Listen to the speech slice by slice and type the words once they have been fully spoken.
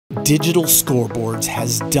Digital Scoreboards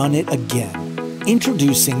has done it again.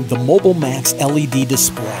 Introducing the MAXMAX LED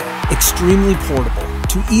display, extremely portable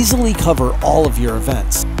to easily cover all of your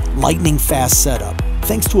events. Lightning fast setup,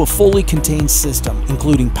 thanks to a fully contained system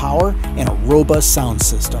including power and a robust sound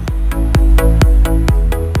system.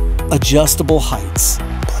 Adjustable heights,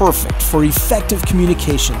 perfect for effective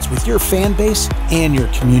communications with your fan base and your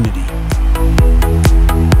community.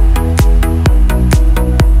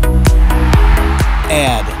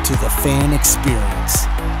 Add to the fan experience.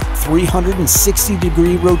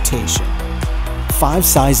 360-degree rotation. 5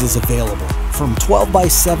 sizes available, from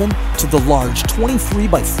 12x7 to the large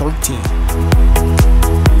 23x13.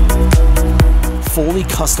 Fully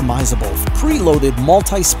customizable, preloaded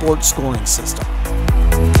multi-sport scoring system.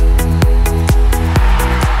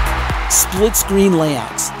 Split screen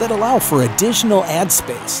layouts that allow for additional ad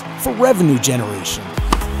space for revenue generation.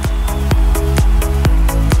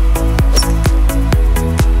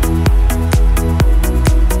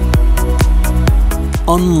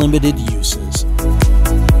 Unlimited uses.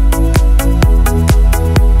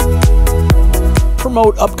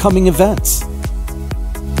 Promote upcoming events.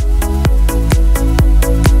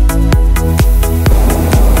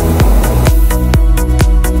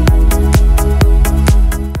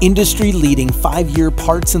 Industry-leading 5-year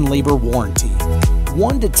parts and labor warranty.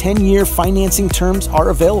 1 to 10-year financing terms are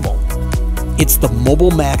available. It's the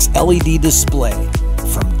MAXMAX LED display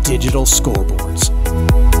from Digital Scoreboards.